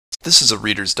This is a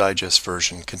Reader's Digest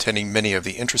version containing many of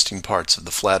the interesting parts of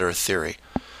the Flat Earth theory.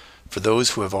 For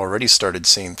those who have already started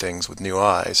seeing things with new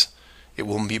eyes, it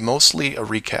will be mostly a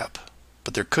recap,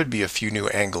 but there could be a few new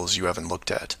angles you haven't looked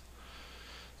at.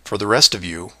 For the rest of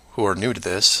you who are new to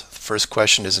this, the first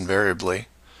question is invariably,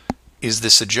 is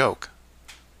this a joke?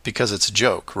 Because it's a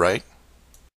joke, right?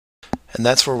 And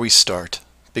that's where we start,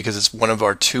 because it's one of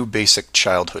our two basic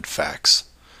childhood facts.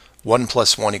 1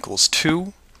 + 1 =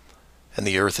 2, and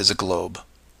the Earth is a globe.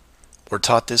 We're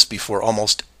taught this before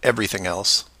almost everything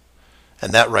else,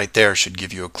 and that right there should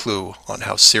give you a clue on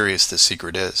how serious this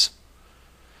secret is.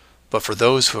 But for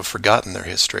those who have forgotten their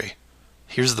history,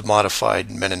 here's the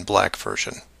modified Men in Black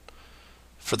version.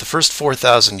 For the first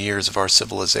 4,000 years of our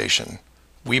civilization,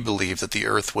 we believed that the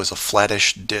Earth was a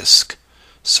flattish disk,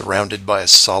 surrounded by a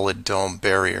solid dome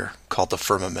barrier called the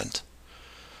firmament.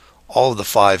 All of the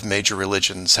 5 major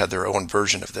religions had their own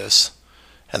version of this,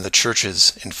 and the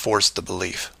churches enforced the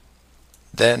belief.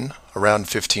 Then, around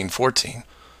 1514,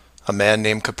 a man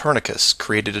named Copernicus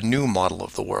created a new model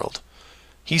of the world.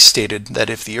 He stated that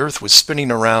if the Earth was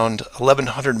spinning around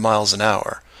 1,100 miles an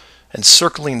hour and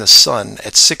circling the Sun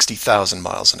at 60,000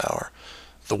 miles an hour,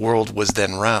 the world was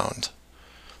then round.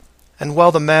 And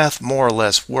while the math more or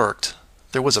less worked,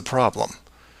 there was a problem.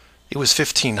 It was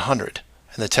 1500,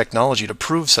 and the technology to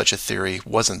prove such a theory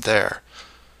wasn't there.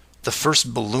 The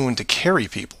first balloon to carry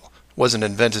people wasn't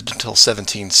invented until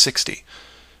 1760.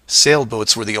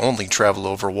 Sailboats were the only travel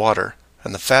over water,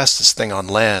 and the fastest thing on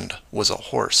land was a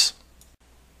horse.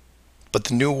 But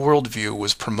the new worldview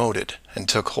was promoted and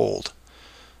took hold.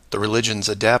 The religions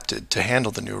adapted to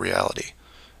handle the new reality,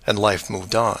 and life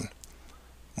moved on.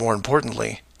 More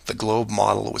importantly, the globe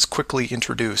model was quickly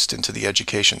introduced into the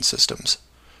education systems.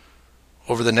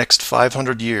 Over the next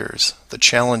 500 years, the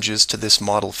challenges to this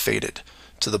model faded,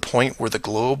 to the point where the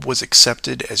globe was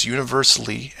accepted as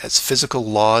universally as physical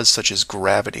laws such as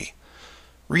gravity.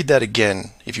 Read that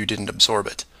again if you didn't absorb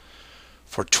it.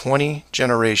 For 20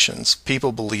 generations,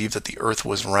 people believed that the Earth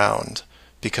was round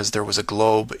because there was a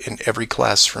globe in every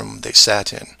classroom they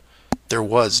sat in. There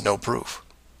was no proof.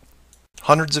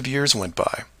 Hundreds of years went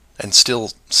by, and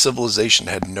still civilization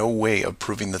had no way of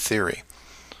proving the theory.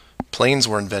 Planes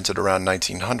were invented around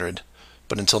 1900,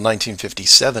 but until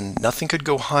 1957, nothing could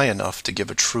go high enough to give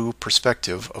a true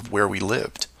perspective of where we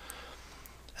lived.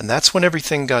 And that's when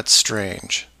everything got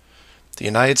strange. The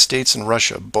United States and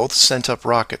Russia both sent up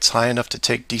rockets high enough to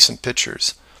take decent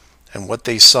pictures, and what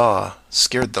they saw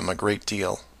scared them a great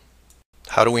deal.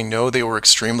 How do we know they were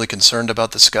extremely concerned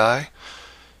about the sky?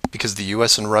 Because the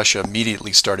US and Russia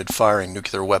immediately started firing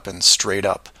nuclear weapons straight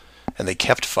up, and they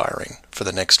kept firing for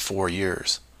the next 4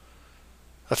 years.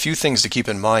 A few things to keep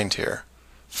in mind here.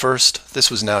 First,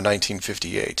 this was now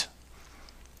 1958.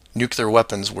 Nuclear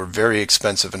weapons were very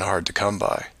expensive and hard to come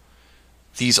by.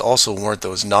 These also weren't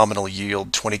those nominal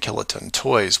yield 20 kiloton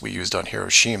toys we used on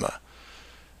Hiroshima.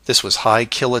 This was high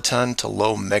kiloton to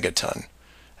low megaton,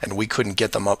 and we couldn't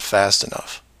get them up fast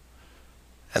enough.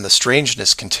 And the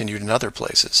strangeness continued in other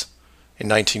places. In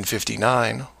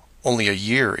 1959, only a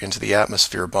year into the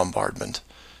atmosphere bombardment,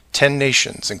 10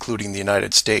 nations, including the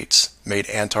United States, made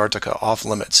Antarctica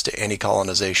off-limits to any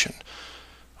colonization.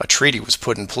 A treaty was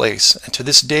put in place and to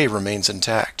this day remains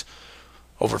intact.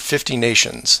 Over 50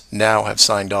 nations now have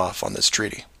signed off on this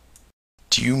treaty.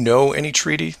 Do you know any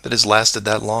treaty that has lasted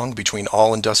that long between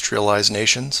all industrialized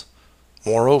nations?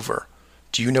 Moreover,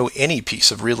 do you know any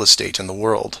piece of real estate in the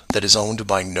world that is owned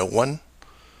by no one?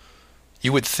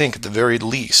 You would think at the very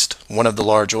least one of the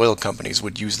large oil companies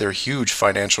would use their huge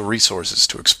financial resources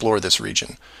to explore this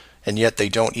region, and yet they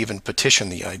don't even petition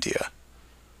the idea.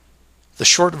 The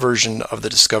short version of the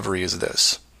discovery is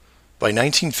this. By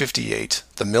 1958,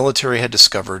 the military had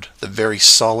discovered the very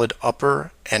solid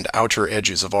upper and outer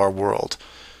edges of our world,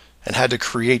 and had to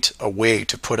create a way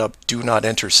to put up "Do Not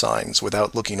Enter" signs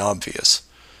without looking obvious.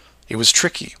 It was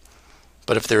tricky,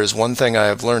 but if there is one thing I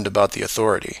have learned about the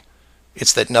authority,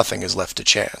 it's that nothing is left to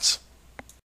chance.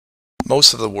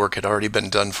 Most of the work had already been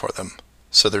done for them,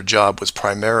 so their job was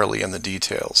primarily in the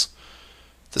details.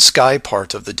 The sky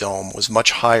part of the dome was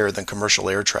much higher than commercial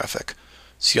air traffic,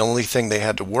 so the only thing they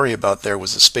had to worry about there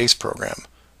was the space program,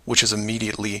 which is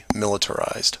immediately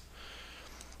militarized.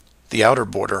 The outer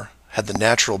border had the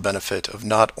natural benefit of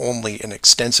not only an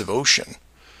extensive ocean,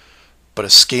 but a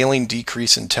scaling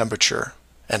decrease in temperature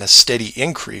and a steady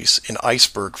increase in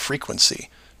iceberg frequency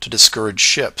to discourage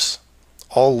ships,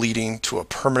 all leading to a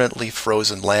permanently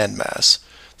frozen landmass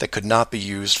that could not be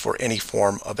used for any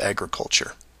form of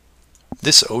agriculture.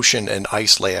 This ocean and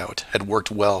ice layout had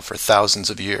worked well for thousands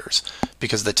of years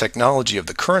because the technology of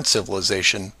the current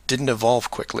civilization didn't evolve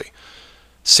quickly.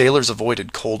 Sailors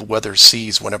avoided cold weather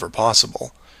seas whenever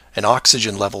possible, and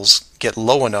oxygen levels get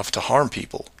low enough to harm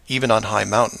people, even on high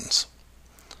mountains.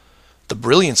 The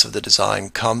brilliance of the design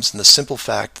comes in the simple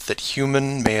fact that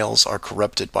human males are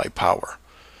corrupted by power.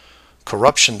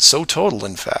 Corruption so total,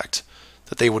 in fact,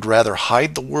 that they would rather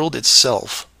hide the world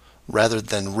itself rather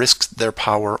than risk their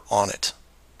power on it.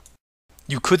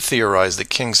 You could theorize that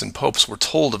kings and popes were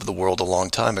told of the world a long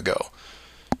time ago.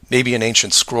 Maybe an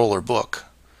ancient scroll or book.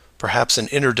 Perhaps an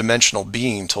interdimensional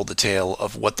being told the tale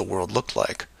of what the world looked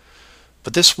like.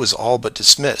 But this was all but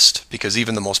dismissed, because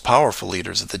even the most powerful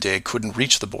leaders of the day couldn't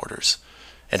reach the borders.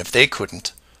 And if they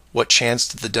couldn't, what chance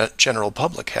did the general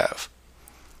public have?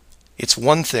 It's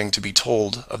one thing to be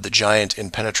told of the giant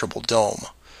impenetrable dome,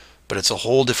 but it's a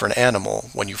whole different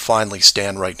animal when you finally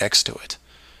stand right next to it.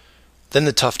 Then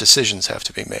the tough decisions have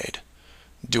to be made.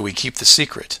 Do we keep the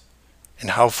secret?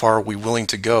 And how far are we willing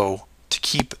to go to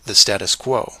keep the status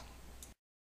quo?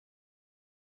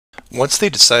 Once they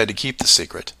decided to keep the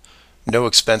secret, no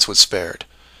expense was spared.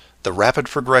 The rapid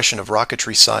progression of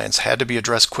rocketry science had to be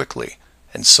addressed quickly,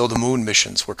 and so the moon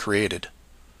missions were created.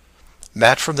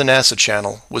 Matt from the NASA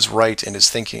channel was right in his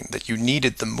thinking that you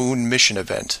needed the moon mission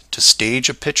event to stage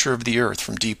a picture of the Earth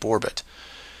from deep orbit,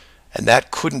 and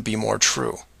that couldn't be more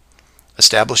true.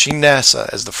 Establishing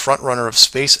NASA as the frontrunner of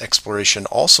space exploration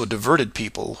also diverted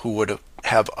people who would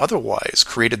have otherwise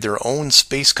created their own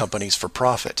space companies for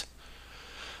profit.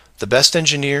 The best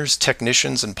engineers,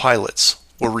 technicians, and pilots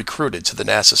were recruited to the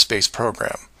NASA space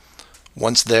program.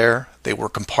 Once there, they were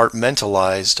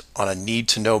compartmentalized on a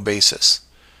need-to-know basis.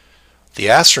 The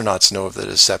astronauts know of the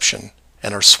deception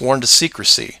and are sworn to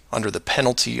secrecy under the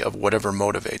penalty of whatever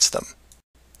motivates them.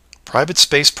 Private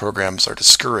space programs are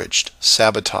discouraged,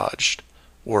 sabotaged,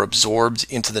 or absorbed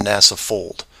into the NASA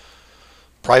fold.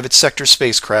 Private sector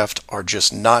spacecraft are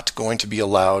just not going to be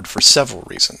allowed for several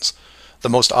reasons. The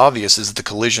most obvious is the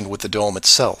collision with the dome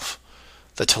itself.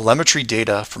 The telemetry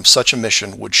data from such a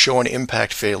mission would show an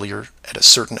impact failure at a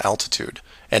certain altitude,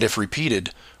 and if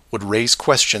repeated, would raise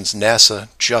questions NASA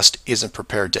just isn't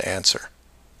prepared to answer.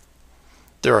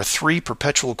 There are three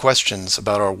perpetual questions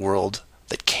about our world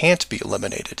that can't be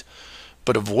eliminated,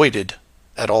 but avoided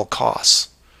at all costs.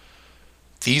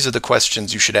 These are the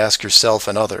questions you should ask yourself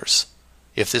and others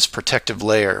if this protective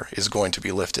layer is going to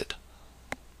be lifted.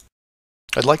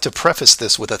 I'd like to preface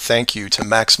this with a thank you to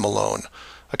Max Malone,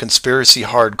 a conspiracy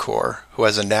hardcore who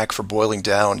has a knack for boiling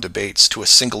down debates to a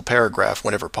single paragraph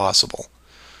whenever possible.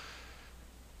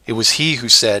 It was he who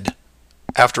said,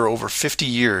 after over 50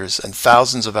 years and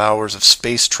thousands of hours of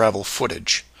space travel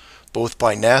footage, both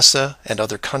by NASA and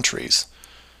other countries,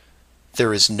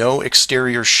 there is no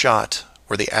exterior shot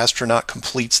where the astronaut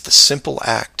completes the simple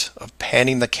act of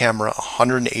panning the camera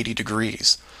 180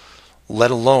 degrees,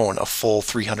 let alone a full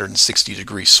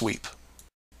 360-degree sweep.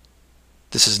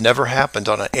 This has never happened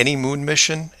on any moon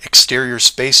mission, exterior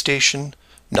space station,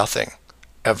 nothing,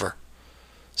 ever.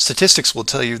 Statistics will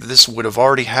tell you that this would have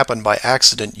already happened by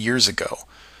accident years ago,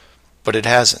 but it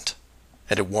hasn't,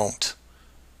 and it won't.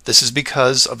 This is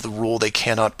because of the rule they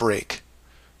cannot break,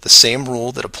 the same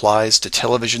rule that applies to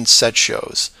television set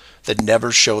shows that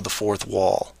never show the fourth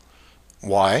wall.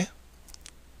 Why?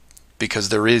 Because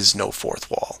there is no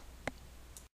fourth wall.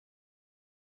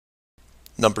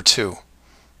 Number 2.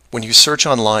 When you search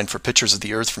online for pictures of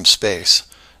the Earth from space,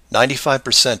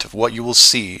 95% of what you will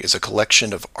see is a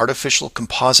collection of artificial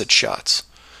composite shots.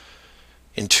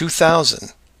 In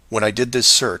 2000, when I did this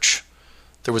search,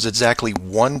 there was exactly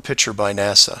one picture by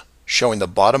NASA showing the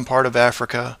bottom part of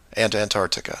Africa and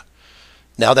Antarctica.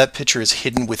 Now that picture is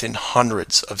hidden within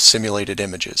hundreds of simulated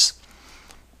images.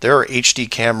 There are HD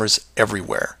cameras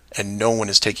everywhere, and no one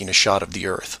is taking a shot of the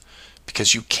Earth,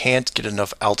 because you can't get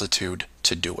enough altitude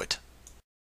to do it.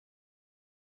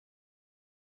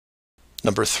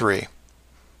 Number 3.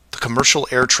 The commercial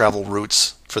air travel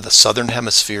routes for the southern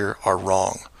hemisphere are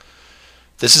wrong.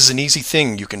 This is an easy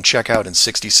thing you can check out in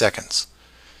 60 seconds.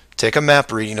 Take a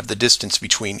map reading of the distance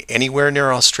between anywhere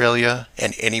near Australia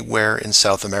and anywhere in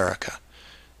South America.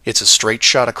 It's a straight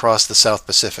shot across the South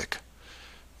Pacific.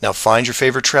 Now find your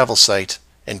favorite travel site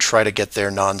and try to get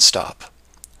there non-stop.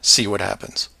 See what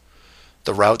happens.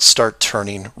 The routes start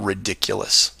turning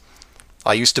ridiculous.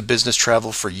 I used to business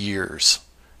travel for years,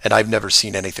 and I've never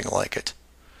seen anything like it.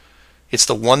 It's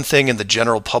the one thing in the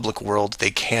general public world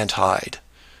they can't hide,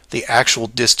 the actual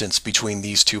distance between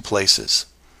these two places.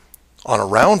 On a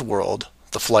round world,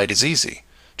 the flight is easy,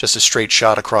 just a straight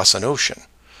shot across an ocean.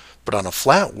 But on a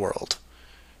flat world,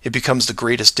 it becomes the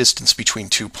greatest distance between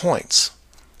 2 points.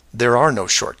 There are no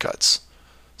shortcuts,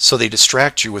 so they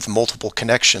distract you with multiple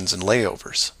connections and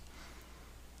layovers.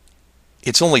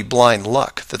 It's only blind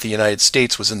luck that the United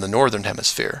States was in the northern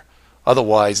hemisphere.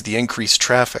 Otherwise, the increased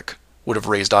traffic would have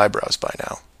raised eyebrows by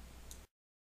now.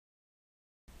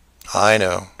 I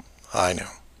know.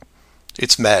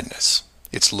 It's madness.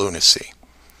 It's lunacy.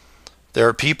 There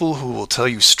are people who will tell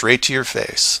you straight to your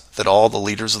face that all the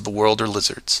leaders of the world are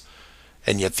lizards,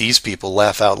 and yet these people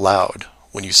laugh out loud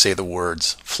when you say the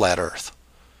words flat earth.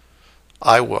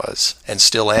 I was, and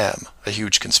still am, a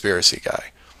huge conspiracy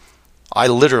guy. I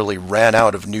literally ran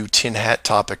out of new tin hat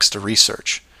topics to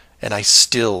research, and I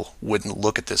still wouldn't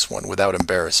look at this one without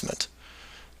embarrassment.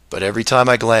 But every time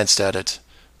I glanced at it,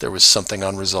 there was something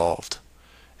unresolved.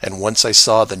 And once I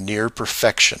saw the near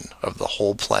perfection of the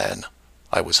whole plan,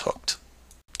 I was hooked.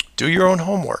 Do your own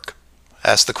homework.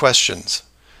 Ask the questions.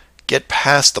 Get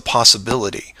past the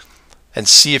possibility and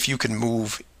see if you can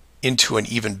move into an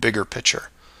even bigger picture.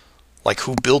 Like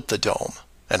who built the dome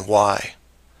and why.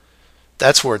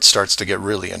 That's where it starts to get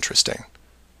really interesting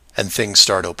and things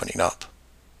start opening up.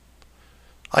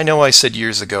 I know I said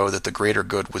years ago that the greater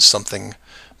good was something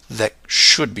that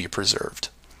should be preserved.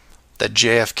 That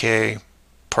JFK,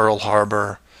 Pearl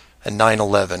Harbor, and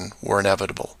 9/11 were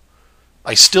inevitable.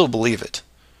 I still believe it,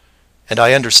 and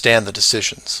I understand the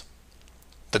decisions.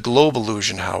 The globe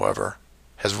illusion, however,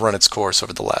 has run its course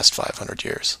over the last 500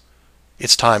 years.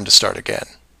 It's time to start again.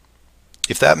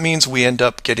 If that means we end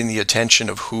up getting the attention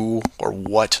of who or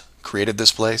what created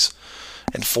this place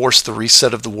and force the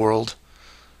reset of the world,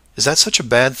 is that such a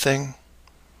bad thing?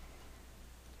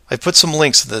 I've put some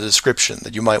links in the description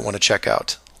that you might want to check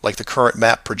out, like the current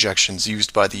map projections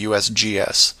used by the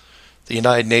USGS, the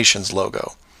United Nations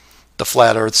logo, the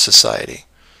Flat Earth Society,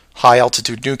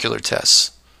 high-altitude nuclear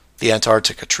tests, the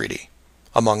Antarctica Treaty,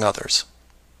 among others.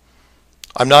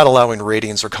 I'm not allowing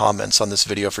ratings or comments on this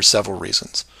video for several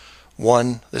reasons.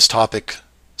 One, this topic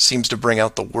seems to bring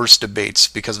out the worst debates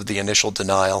because of the initial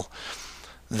denial.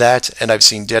 That, and I've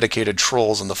seen dedicated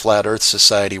trolls on the Flat Earth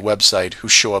Society website who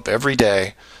show up every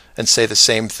day and say the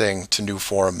same thing to new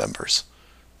forum members.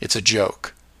 It's a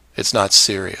joke. It's not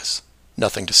serious.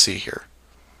 Nothing to see here.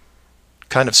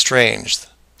 Kind of strange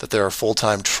that there are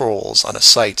full-time trolls on a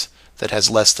site that has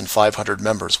less than 500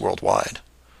 members worldwide.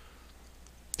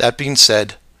 That being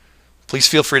said, please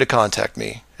feel free to contact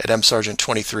me at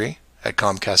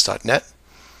msargent23@comcast.net,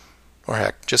 or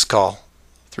heck, just call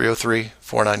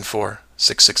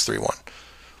 303-494-6631.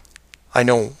 I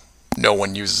know no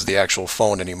one uses the actual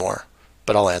phone anymore,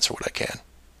 but I'll answer what I can.